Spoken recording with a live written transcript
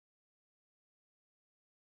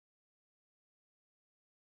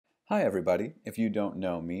Hi everybody. If you don't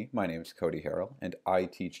know me, my name is Cody Harrell and I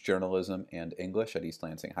teach journalism and English at East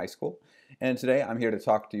Lansing High School. And today I'm here to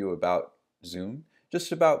talk to you about Zoom,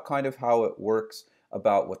 just about kind of how it works,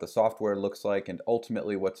 about what the software looks like, and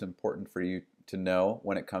ultimately what's important for you to know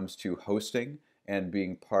when it comes to hosting and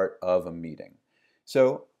being part of a meeting.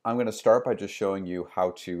 So I'm going to start by just showing you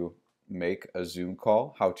how to make a Zoom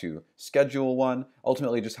call, how to schedule one,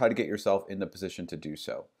 ultimately just how to get yourself in the position to do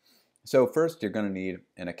so. So first, you're going to need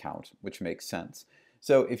an account, which makes sense.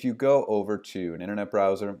 So if you go over to an internet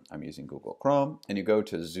browser, I'm using Google Chrome, and you go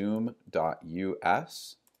to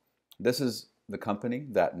zoom.us, this is the company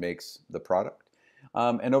that makes the product.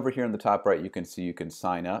 And over here in the top right, you can see you can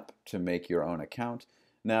sign up to make your own account.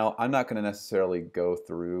 Now, I'm not going to necessarily go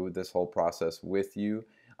through this whole process with you.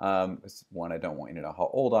 One, I don't want you to know how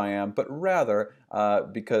old I am, but rather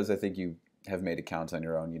because I think you have made accounts on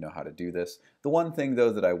your own, you know how to do this. The one thing though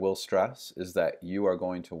that I will stress is that you are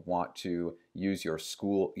going to want to use your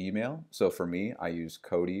school email. So for me, I use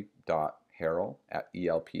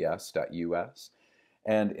cody.harrell@elps.us.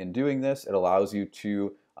 And in doing this, it allows you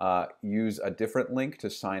to use a different link to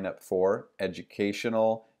sign up for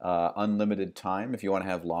educational unlimited time if you want to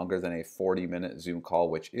have longer than a 40-minute Zoom call,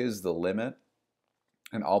 which is the limit.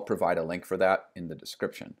 And I'll provide a link for that in the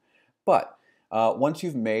description. But once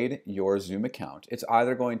you've made your Zoom account, it's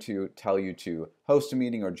either going to tell you to host a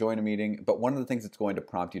meeting or join a meeting, but one of the things it's going to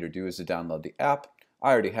prompt you to do is to download the app.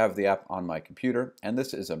 I already have the app on my computer, and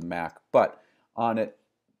this is a Mac, but on it,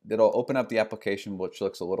 it'll open up the application, which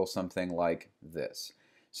looks a little something like this.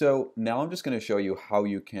 So now I'm just going to show you how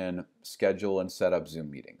you can schedule and set up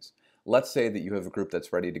Zoom meetings. Let's say that you have a group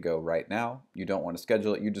that's ready to go right now. You don't want to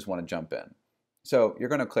schedule it, you just want to jump in. So you're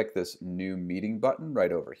going to click this new meeting button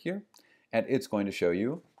right over here, and it's going to show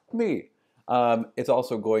you me. It's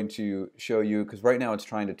also going to show you, because right now it's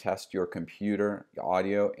trying to test your computer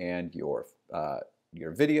audio and your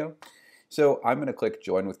video. So I'm going to click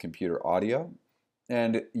join with computer audio,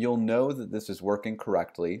 and you'll know that this is working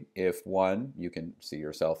correctly if, one, you can see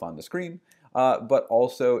yourself on the screen, but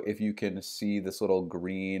also if you can see this little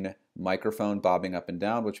green microphone bobbing up and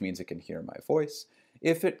down, which means it can hear my voice.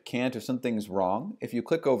 If it can't, if something's wrong, if you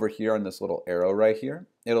click over here on this little arrow right here,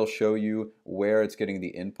 it'll show you where it's getting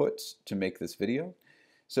the inputs to make this video.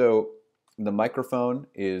 So the microphone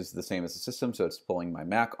is the same as the system, so it's pulling my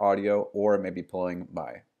Mac audio or maybe pulling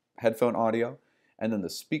my headphone audio. And then the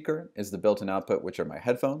speaker is the built-in output, which are my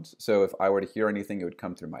headphones. So if I were to hear anything, it would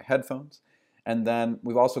come through my headphones. And then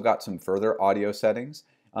we've also got some further audio settings.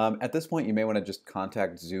 At this point, you may want to just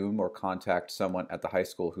contact Zoom or contact someone at the high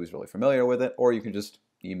school who's really familiar with it, or you can just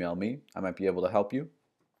email me. I might be able to help you.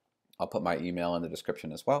 I'll put my email in the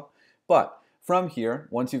description as well. But from here,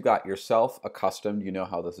 once you've got yourself accustomed, you know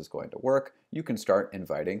how this is going to work, you can start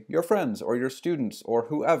inviting your friends or your students or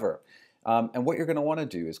whoever. And what you're going to want to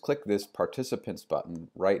do is click this participants button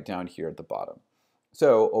right down here at the bottom.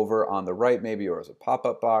 So over on the right, maybe, or as a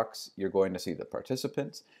pop-up box, you're going to see the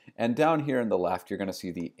participants. And down here in the left, you're going to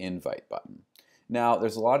see the invite button. Now,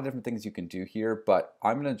 there's a lot of different things you can do here, but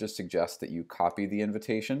I'm going to just suggest that you copy the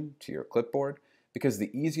invitation to your clipboard because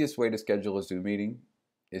the easiest way to schedule a Zoom meeting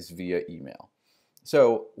is via email.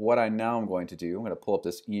 So what I now am going to do, I'm going to pull up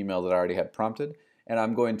this email that I already had prompted, and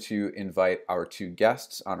I'm going to invite our two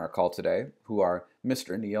guests on our call today, who are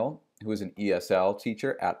Mr. Neal, who is an ESL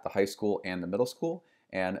teacher at the high school and the middle school,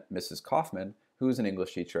 and Mrs. Kaufman, who is an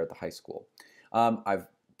English teacher at the high school. I've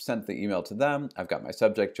sent the email to them. I've got my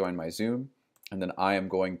subject, join my Zoom, and then I am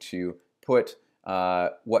going to put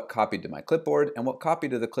what copied to my clipboard, and what copied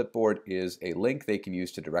to the clipboard is a link they can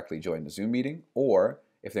use to directly join the Zoom meeting, or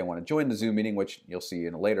if they want to join the Zoom meeting, which you'll see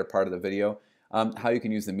in a later part of the video, how you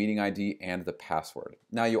can use the meeting ID and the password.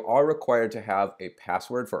 Now, you are required to have a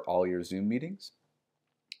password for all your Zoom meetings.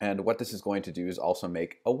 And what this is going to do is also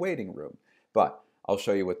make a waiting room. But I'll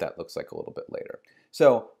show you what that looks like a little bit later.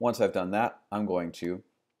 So once I've done that, I'm going to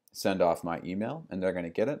send off my email, and they're going to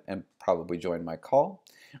get it and probably join my call.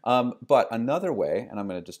 But another way, and I'm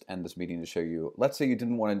going to just end this meeting to show you, let's say you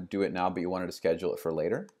didn't want to do it now, but you wanted to schedule it for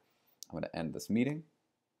later. I'm going to end this meeting.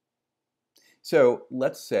 So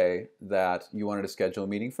let's say that you wanted to schedule a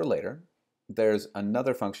meeting for later. There's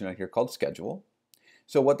another function out here called schedule.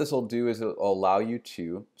 So what this will do is it will allow you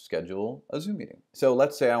to schedule a Zoom meeting. So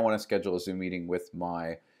let's say I want to schedule a Zoom meeting with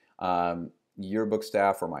my yearbook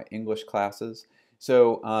staff or my English classes.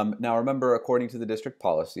 So now remember, according to the district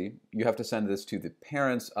policy, you have to send this to the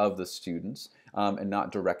parents of the students and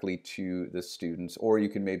not directly to the students, or you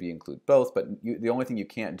can maybe include both, but the only thing you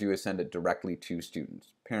can't do is send it directly to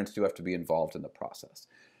students. Parents do have to be involved in the process.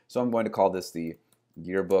 So I'm going to call this the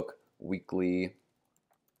yearbook weekly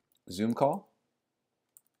Zoom call.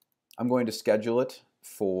 I'm going to schedule it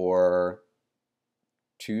for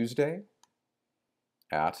Tuesday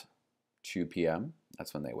at 2 p.m.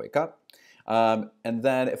 That's when they wake up. And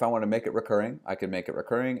then if I want to make it recurring, I can make it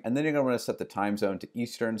recurring. And then you're going to want to set the time zone to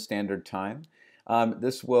Eastern Standard Time.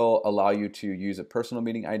 This will allow you to use a personal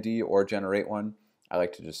meeting ID or generate one. I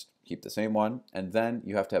like to just keep the same one. And then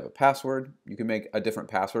you have to have a password. You can make a different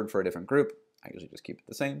password for a different group. I usually just keep it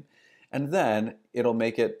the same. And then it'll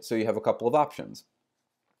make it so you have a couple of options.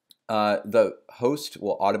 The host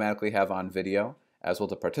will automatically have on video, as will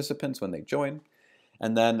the participants when they join.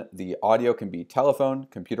 And then the audio can be telephone,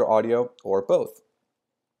 computer audio, or both.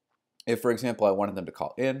 If, for example, I wanted them to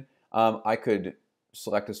call in, I could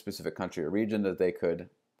select a specific country or region that they could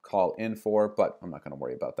call in for, but I'm not going to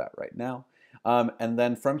worry about that right now. And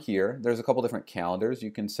then from here, there's a couple different calendars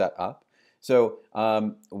you can set up. So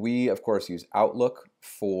we, of course, use Outlook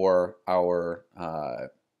for our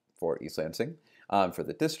for East Lansing. For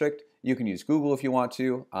the district, you can use Google if you want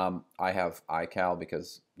to. I have iCal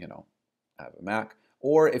because, you know, I have a Mac.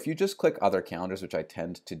 Or if you just click other calendars, which I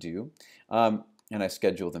tend to do, and I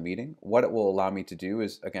schedule the meeting, what it will allow me to do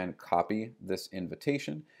is, again, copy this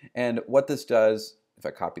invitation. And what this does, if I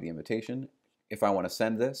copy the invitation, if I want to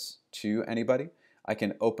send this to anybody, I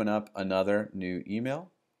can open up another new email.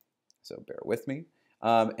 So bear with me.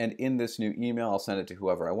 And in this new email, I'll send it to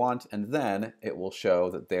whoever I want. And then it will show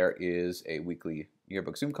that there is a weekly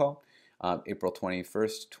yearbook Zoom call, April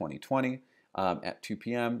 21st, 2020. At 2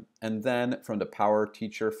 p.m. And then from the Power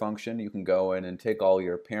Teacher function, you can go in and take all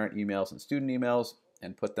your parent emails and student emails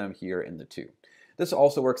and put them here in the two. This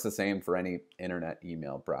also works the same for any internet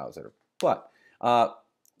email browser. But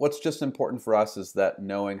what's just important for us is that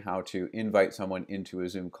knowing how to invite someone into a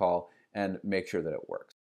Zoom call and make sure that it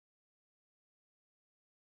works.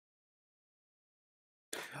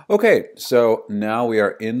 Okay, so now we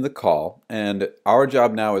are in the call, and our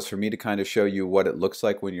job now is for me to kind of show you what it looks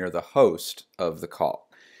like when you're the host of the call.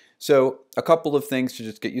 So a couple of things to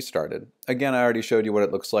just get you started. Again, I already showed you what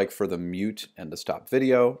it looks like for the mute and the stop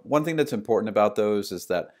video. One thing that's important about those is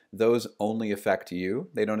that those only affect you.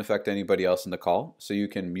 They don't affect anybody else in the call, so you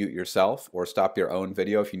can mute yourself or stop your own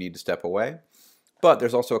video if you need to step away. But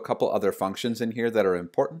there's also a couple other functions in here that are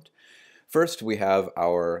important. First, we have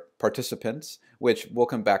our participants, which we'll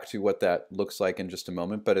come back to what that looks like in just a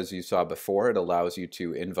moment, but as you saw before, it allows you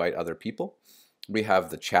to invite other people. We have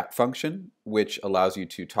the chat function, which allows you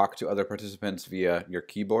to talk to other participants via your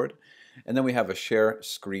keyboard. And then we have a share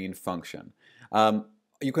screen function.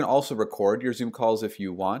 You can also record your Zoom calls if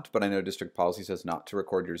you want, but I know district policy says not to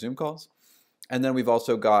record your Zoom calls. And then we've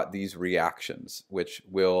also got these reactions, which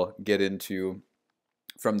we'll get into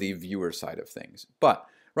from the viewer side of things. But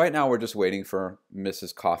right now, we're just waiting for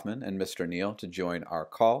Mrs. Kaufman and Mr. Neal to join our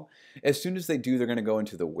call. As soon as they do, they're going to go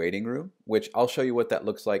into the waiting room, which I'll show you what that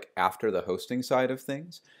looks like after the hosting side of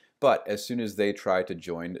things. But as soon as they try to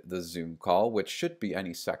join the Zoom call, which should be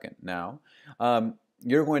any second now,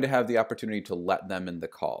 you're going to have the opportunity to let them in the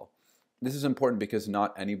call. This is important because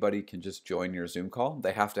not anybody can just join your Zoom call.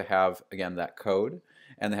 They have to have, again, that code,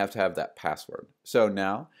 and they have to have that password. So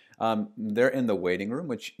now, they're in the waiting room,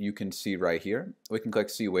 which you can see right here. We can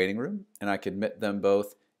click See Waiting Room, and I can admit them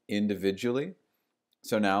both individually.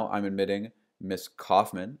 So now I'm admitting Miss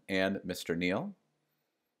Kaufman and Mr. Neal.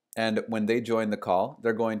 And when they join the call,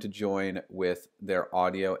 they're going to join with their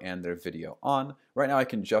audio and their video on. Right now I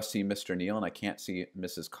can just see Mr. Neal and I can't see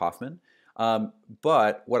Mrs. Kaufman.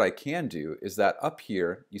 But what I can do is that up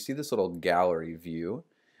here, you see this little gallery view.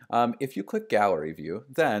 If you click gallery view,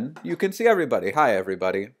 then you can see everybody. Hi,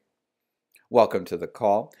 everybody. Welcome to the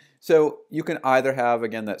call. So you can either have,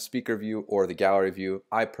 again, that speaker view or the gallery view.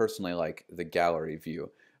 I personally like the gallery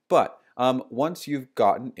view. But once you've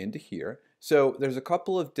gotten into here, so there's a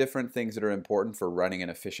couple of different things that are important for running an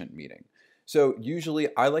efficient meeting. So usually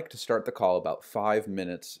I like to start the call about 5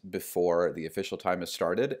 minutes before the official time has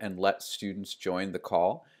started and let students join the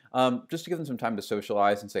call, just to give them some time to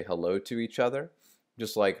socialize and say hello to each other,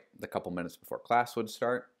 just like the couple minutes before class would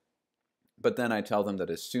start. But then I tell them that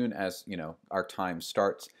as soon as, you know, our time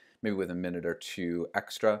starts, maybe with a minute or two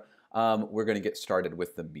extra, we're going to get started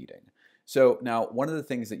with the meeting. So now one of the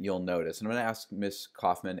things that you'll notice, and I'm going to ask Ms.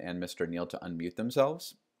 Kaufman and Mr. Neal to unmute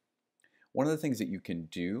themselves. One of the things that you can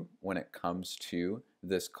do when it comes to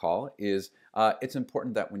this call is it's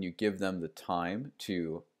important that when you give them the time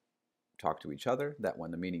to talk to each other, that when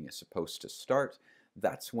the meeting is supposed to start,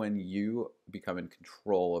 that's when you become in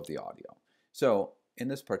control of the audio. So in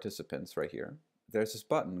this participants right here, there's this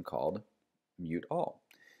button called Mute All.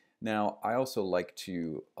 Now, I also like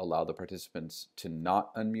to allow the participants to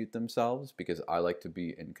not unmute themselves because I like to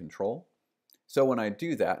be in control. So when I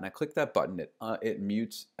do that and I click that button, it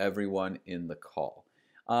mutes everyone in the call.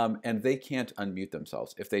 And they can't unmute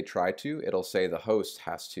themselves. If they try to, it'll say the host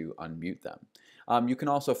has to unmute them. You can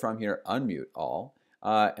also from here unmute all.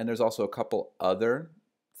 And there's also a couple other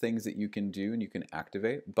things that you can do and you can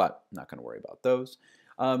activate, but I'm not going to worry about those.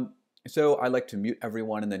 So I like to mute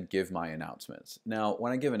everyone and then give my announcements. Now,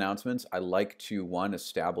 when I give announcements, I like to, one,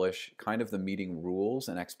 establish kind of the meeting rules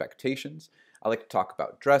and expectations. I like to talk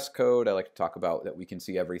about dress code. I like to talk about that we can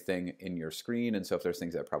see everything in your screen. And so if there's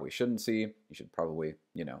things that I probably shouldn't see, you should probably,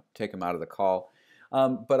 take them out of the call.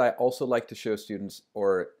 But I also like to show students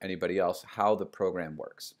or anybody else how the program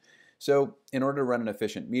works. So in order to run an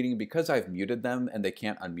efficient meeting, because I've muted them and they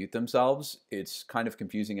can't unmute themselves, it's kind of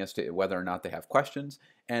confusing as to whether or not they have questions.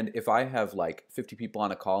 And if I have like 50 people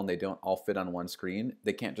on a call and they don't all fit on one screen,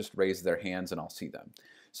 they can't just raise their hands and I'll see them.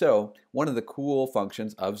 So one of the cool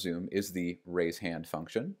functions of Zoom is the raise hand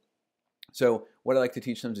function. So what I like to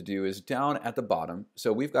teach them to do is down at the bottom,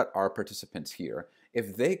 so we've got our participants here.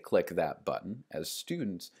 If they click that button as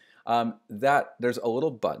students, there's a little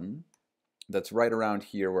button that's right around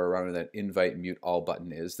here where around that invite mute all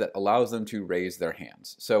button is that allows them to raise their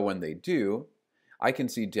hands. So when they do, I can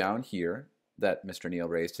see down here that Mr. Neal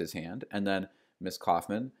raised his hand, and then Ms.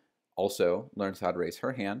 Kaufman also learns how to raise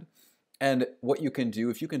her hand. And what you can do,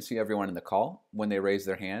 if you can see everyone in the call, when they raise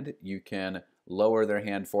their hand, you can lower their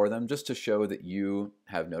hand for them just to show that you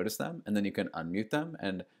have noticed them, and then you can unmute them.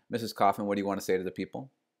 And Mrs. Kaufman, what do you want to say to the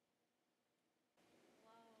people?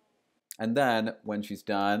 And then when she's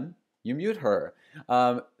done, you mute her.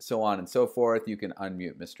 So on and so forth. You can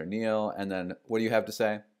unmute Mr. Neal, and then what do you have to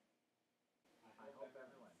say?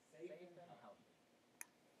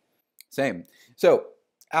 Same. So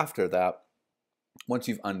after that, once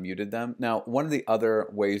you've unmuted them, now one of the other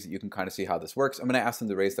ways that you can kind of see how this works, I'm going to ask them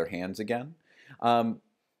to raise their hands again.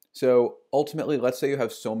 So ultimately, let's say you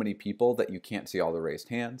have so many people that you can't see all the raised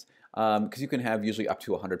hands, because you can have usually up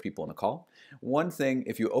to 100 people in a call. One thing,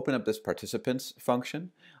 if you open up this participants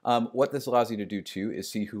function, what this allows you to do too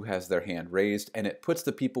is see who has their hand raised, and it puts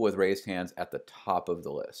the people with raised hands at the top of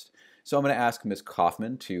the list. So I'm going to ask Ms.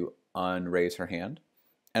 Kaufman to unraise her hand.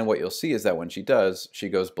 And what you'll see is that when she does, she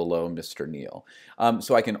goes below Mr. Neal.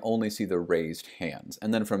 So I can only see the raised hands.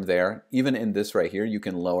 And then from there, even in this right here, you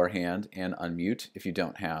can lower hand and unmute if you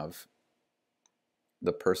don't have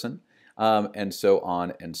the person, and so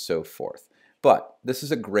on and so forth. But this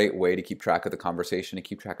is a great way to keep track of the conversation and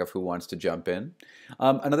keep track of who wants to jump in.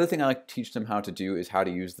 Another thing I like to teach them how to do is how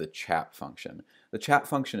to use the chat function. The chat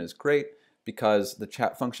function is great because the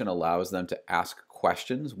chat function allows them to ask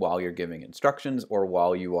questions while you're giving instructions or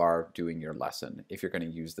while you are doing your lesson if you're going to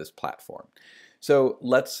use this platform. So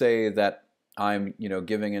let's say that I'm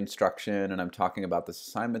giving instruction and I'm talking about this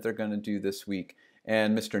assignment they're going to do this week,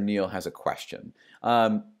 and Mr. Neal has a question.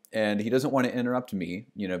 And he doesn't want to interrupt me,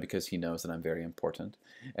 because he knows that I'm very important.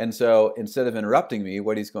 And so instead of interrupting me,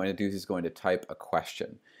 what he's going to do is he's going to type a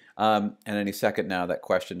question. And any second now, that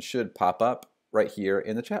question should pop up right here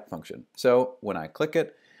in the chat function. So when I click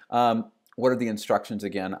it, what are the instructions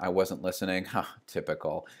again? I wasn't listening.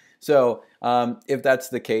 Typical. So if that's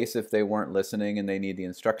the case, if they weren't listening and they need the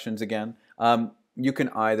instructions again, you can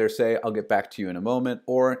either say, I'll get back to you in a moment,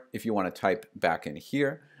 or if you want to type back in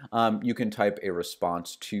here, you can type a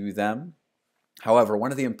response to them. However,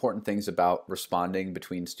 one of the important things about responding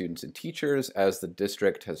between students and teachers, as the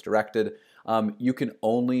district has directed, you can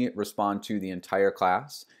only respond to the entire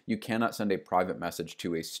class. You cannot send a private message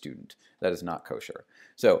to a student. That is not kosher.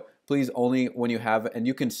 So please only when you have, and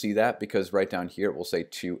you can see that because right down here it will say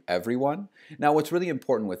to everyone. Now what's really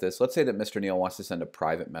important with this, let's say that Mr. Neal wants to send a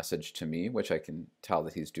private message to me, which I can tell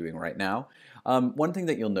that he's doing right now. One thing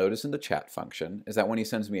that you'll notice in the chat function is that when he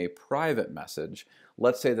sends me a private message,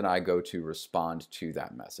 let's say that I go to respond to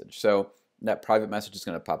that message. So that private message is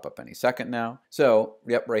going to pop up any second now. So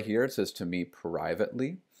yep, right here it says to me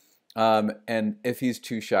privately. And if he's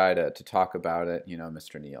too shy to talk about it,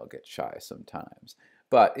 Mr. Neal gets shy sometimes.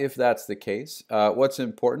 But if that's the case, what's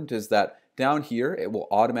important is that down here, it will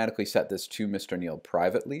automatically set this to Mr. Neal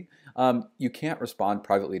privately. You can't respond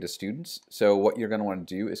privately to students. So what you're going to want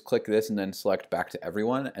to do is click this and then select back to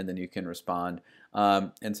everyone. And then you can respond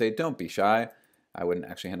and say, don't be shy. I wouldn't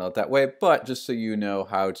actually handle it that way, but just so you know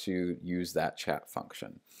how to use that chat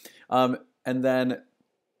function. And then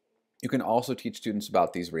You can also teach students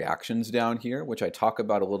about these reactions down here, which I talk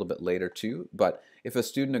about a little bit later too. But if a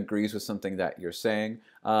student agrees with something that you're saying,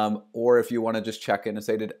 or if you want to just check in and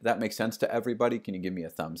say, did that make sense to everybody? Can you give me a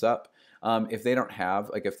thumbs up? If they don't have,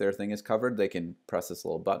 like if their thing is covered, they can press this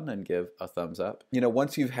little button and give a thumbs up. You know,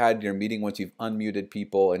 once you've had your meeting, once you've unmuted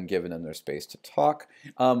people and given them their space to talk,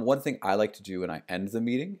 one thing I like to do when I end the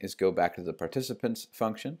meeting is go back to the participants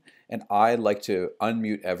function, and I like to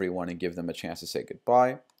unmute everyone and give them a chance to say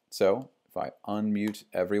goodbye. So if I unmute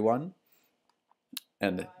everyone,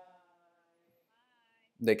 and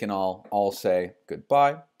they can all say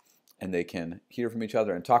goodbye, and they can hear from each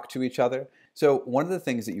other and talk to each other. So one of the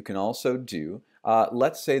things that you can also do,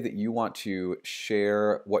 let's say that you want to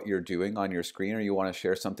share what you're doing on your screen, or you want to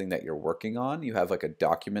share something that you're working on. You have like a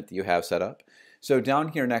document that you have set up. So down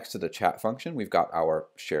here next to the chat function, we've got our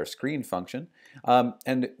share screen function.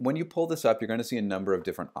 And when you pull this up, you're going to see a number of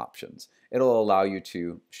different options. It'll allow you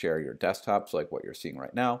to share your desktops like what you're seeing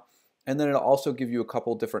right now. And then it'll also give you a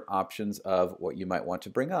couple different options of what you might want to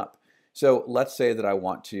bring up. So let's say that I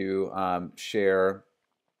want to share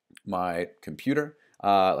my computer,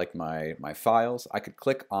 like my files. I could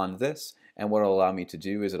click on this, and what it'll allow me to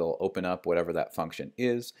do is it'll open up whatever that function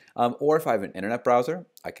is. Or if I have an internet browser,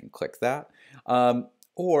 I can click that.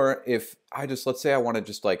 Or if I just, let's say I want to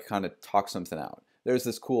just like kind of talk something out. There's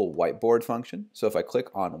this cool whiteboard function. So if I click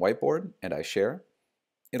on whiteboard and I share,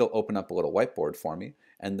 it'll open up a little whiteboard for me.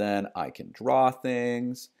 And then I can draw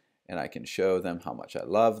things, and I can show them how much I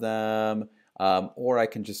love them. Or I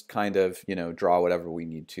can just kind of, you know, draw whatever we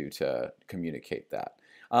need to communicate that.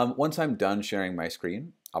 Once I'm done sharing my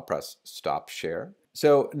screen, I'll press Stop Share.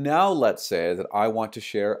 So now let's say that I want to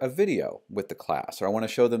share a video with the class, or I want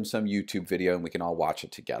to show them some YouTube video and we can all watch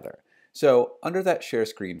it together. So under that Share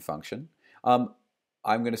Screen function,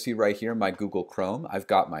 I'm going to see right here my Google Chrome. I've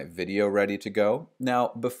got my video ready to go.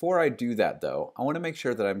 Now, before I do that though, I want to make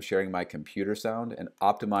sure that I'm sharing my computer sound and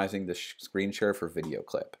optimizing the screen share for video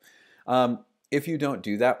clip. If you don't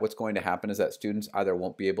do that, what's going to happen is that students either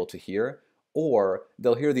won't be able to hear, or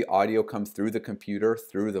they'll hear the audio come through the computer,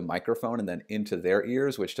 through the microphone, and then into their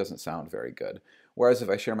ears, which doesn't sound very good. Whereas if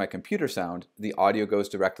I share my computer sound, the audio goes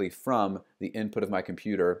directly from the input of my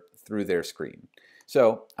computer through their screen.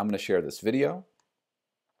 So I'm going to share this video,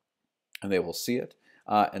 and they will see it.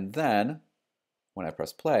 And then when I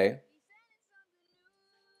press play,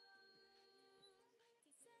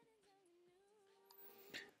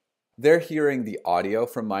 they're hearing the audio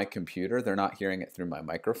from my computer. They're not hearing it through my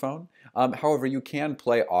microphone. However, you can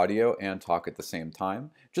play audio and talk at the same time.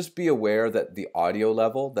 Just be aware that the audio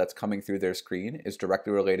level that's coming through their screen is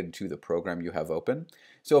directly related to the program you have open.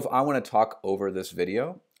 So if I want to talk over this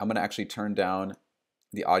video, I'm going to actually turn down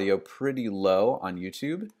the audio pretty low on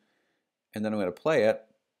YouTube, and then I'm going to play it.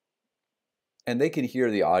 And they can hear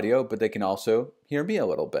the audio, but they can also hear me a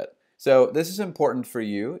little bit. So this is important for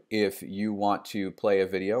you if you want to play a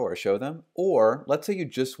video or show them, or let's say you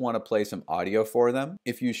just want to play some audio for them.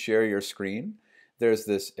 If you share your screen, there's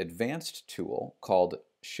this advanced tool called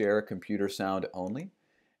Share Computer Sound Only,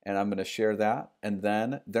 and I'm going to share that, and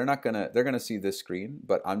then they're going to see this screen,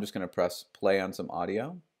 but I'm just going to press play on some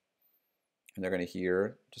audio, and they're going to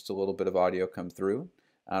hear just a little bit of audio come through.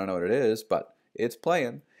 I don't know what it is, but it's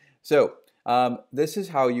playing. So this is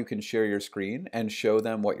how you can share your screen and show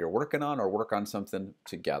them what you're working on or work on something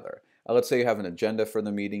together. Let's say you have an agenda for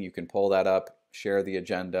the meeting. You can pull that up, share the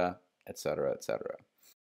agenda, etc., etc.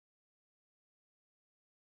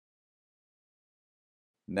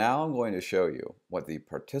 Now I'm going to show you what the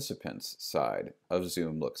participants side of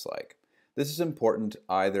Zoom looks like. This is important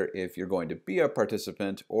either if you're going to be a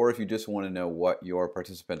participant or if you just want to know what your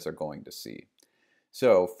participants are going to see.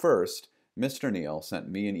 So first, Mr. Neal sent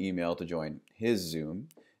me an email to join his Zoom.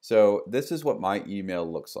 So this is what my email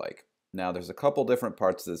looks like. Now there's a couple different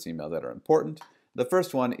parts of this email that are important. The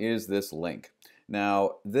first one is this link.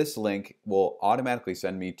 Now this link will automatically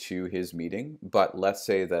send me to his meeting, but let's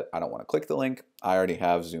say that I don't want to click the link. I already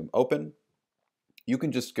have Zoom open. You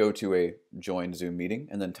can just go to a join Zoom meeting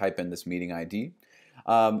and then type in this meeting ID.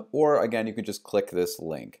 Or again, you can just click this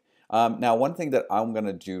link. Now, one thing that I'm going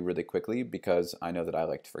to do really quickly, because I know that I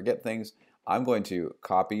like to forget things, I'm going to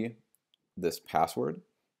copy this password,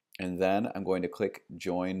 and then I'm going to click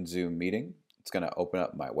Join Zoom Meeting. It's going to open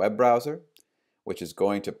up my web browser, which is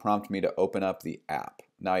going to prompt me to open up the app.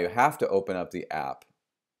 Now, you have to open up the app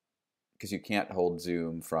because you can't hold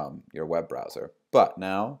Zoom from your web browser. But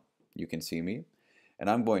now you can see me, and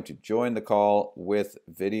I'm going to join the call with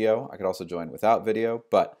video. I could also join without video,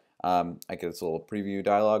 but I get this little preview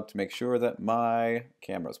dialog to make sure that my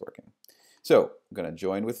camera is working. So I'm going to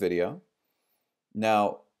join with video.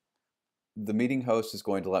 Now, the meeting host is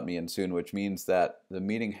going to let me in soon, which means that the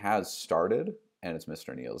meeting has started and it's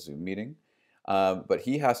Mr. Neal's Zoom meeting, but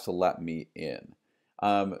he has to let me in.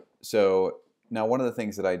 So now one of the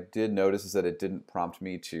things that I did notice is that it didn't prompt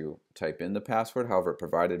me to type in the password, however, it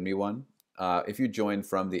provided me one. If you join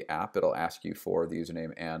from the app, it'll ask you for the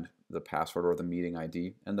username and the password, or the meeting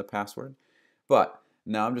ID and the password. But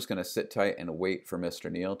now I'm just going to sit tight and wait for Mr.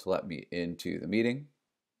 Neal to let me into the meeting.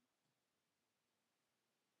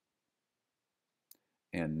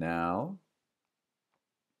 And now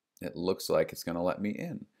it looks like it's going to let me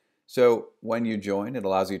in. So when you join, it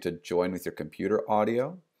allows you to join with your computer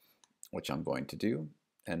audio, which I'm going to do.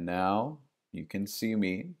 And now you can see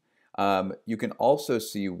me. You can also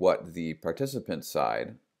see what the participant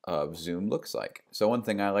side of Zoom looks like. So one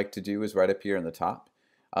thing I like to do is right up here in the top,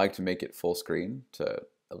 I like to make it full screen to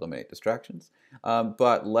eliminate distractions.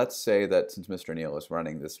 But let's say that since Mr. Neal is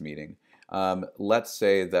running this meeting, let's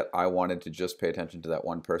say that I wanted to just pay attention to that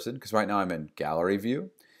one person, because right now I'm in gallery view.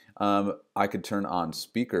 I could turn on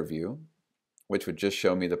speaker view, which would just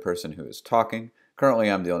show me the person who is talking. Currently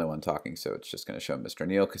I'm the only one talking, so it's just going to show Mr.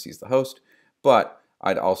 Neal because he's the host. But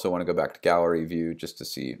I'd also want to go back to gallery view just to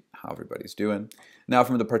see how everybody's doing. Now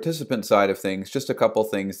from the participant side of things, just a couple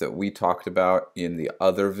things that we talked about in the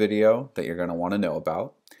other video that you're going to want to know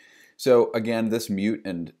about. So again, this mute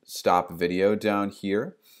and stop video down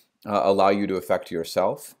here allow you to affect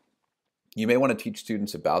yourself. You may want to teach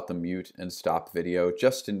students about the mute and stop video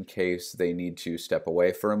just in case they need to step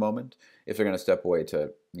away for a moment. If they're going to step away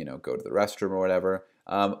to, go to the restroom or whatever,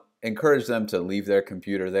 encourage them to leave their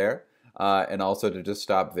computer there and also to just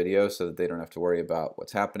stop video so that they don't have to worry about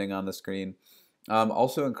what's happening on the screen.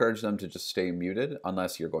 Also encourage them to just stay muted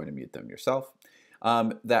unless you're going to mute them yourself.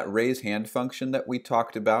 That raise hand function that we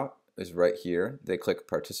talked about is right here. They click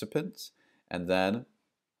participants, and then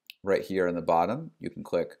right here in the bottom you can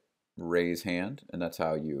click raise hand, and that's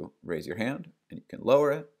how you raise your hand, and you can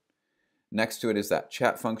lower it. Next to it is that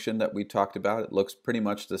chat function that we talked about. It looks pretty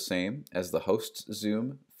much the same as the host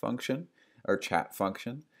Zoom function or chat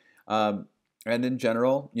function. And in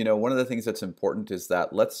general, one of the things that's important is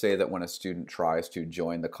that let's say that when a student tries to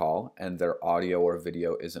join the call and their audio or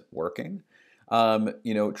video isn't working,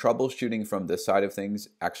 troubleshooting from this side of things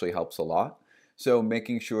actually helps a lot. So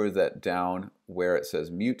making sure that down where it says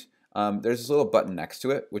mute, there's this little button next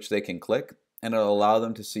to it which they can click, and it'll allow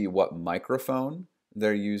them to see what microphone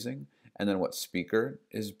they're using and then what speaker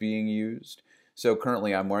is being used. So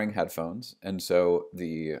currently I'm wearing headphones, and so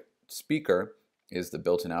the speaker is the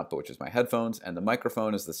built-in output, which is my headphones, and the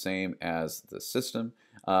microphone is the same as the system.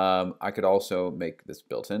 I could also make this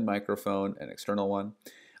built-in microphone an external one.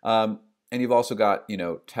 And you've also got,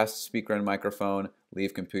 test speaker and microphone,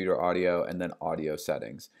 leave computer audio, and then audio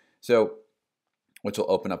settings. So, which will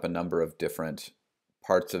open up a number of different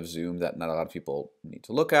parts of Zoom that not a lot of people need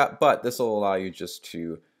to look at, but this will allow you just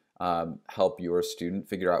to help your student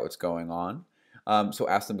figure out what's going on. So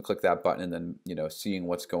ask them to click that button and then, seeing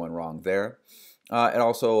what's going wrong there. It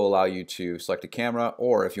also will allow you to select a camera,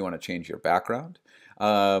 or if you want to change your background.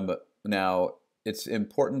 Now, it's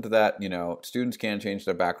important that, students can change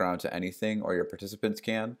their background to anything, or your participants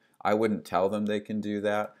can. I wouldn't tell them they can do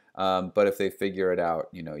that, but if they figure it out,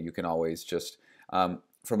 you can always just,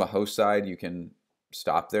 from a host side, you can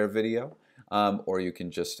stop their video, or you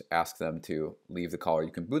can just ask them to leave the call, or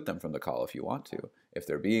you can boot them from the call if you want to, if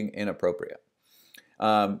they're being inappropriate.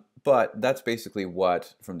 But that's basically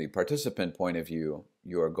what, from the participant point of view,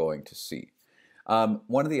 you're going to see.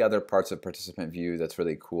 One of the other parts of participant view that's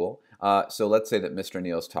really cool, so let's say that Mr.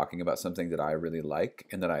 Neal is talking about something that I really like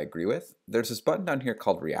and that I agree with. There's this button down here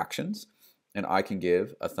called reactions, and I can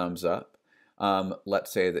give a thumbs up.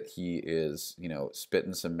 Let's say that he is,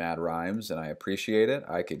 spitting some mad rhymes and I appreciate it.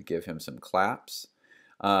 I could give him some claps.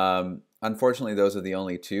 Unfortunately, those are the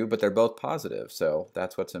only two, but they're both positive, so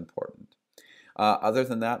that's what's important. Other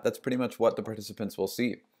than that, that's pretty much what the participants will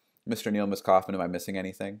see. Mr. Neal, Ms. Kaufman, am I missing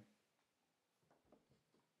anything?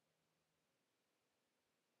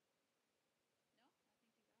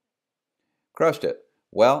 Crushed it.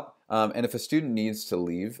 Well, and if a student needs to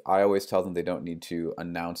leave, I always tell them they don't need to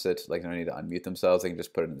announce it, like they don't need to unmute themselves. They can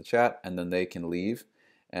just put it in the chat, and then they can leave.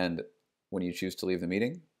 And when you choose to leave the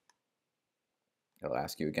meeting, it'll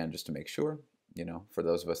ask you again just to make sure, for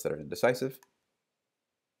those of us that are indecisive.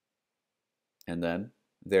 And then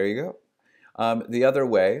there you go. The other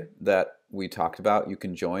way that we talked about, you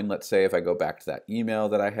can join. Let's say if I go back to that email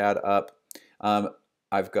that I had up,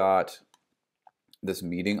 I've got this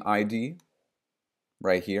meeting ID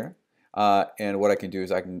right here. And what I can do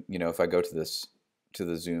is I can, if I go to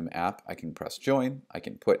the Zoom app, I can press join. I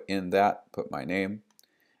can put my name,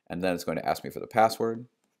 and then it's going to ask me for the password.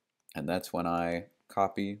 And that's when I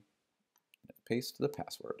copy, paste the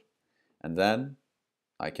password. And then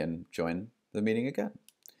I can join the meeting again.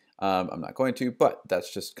 I'm not going to, but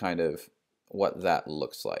that's just kind of what that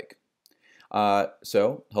looks like.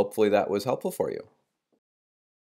 So hopefully that was helpful for you.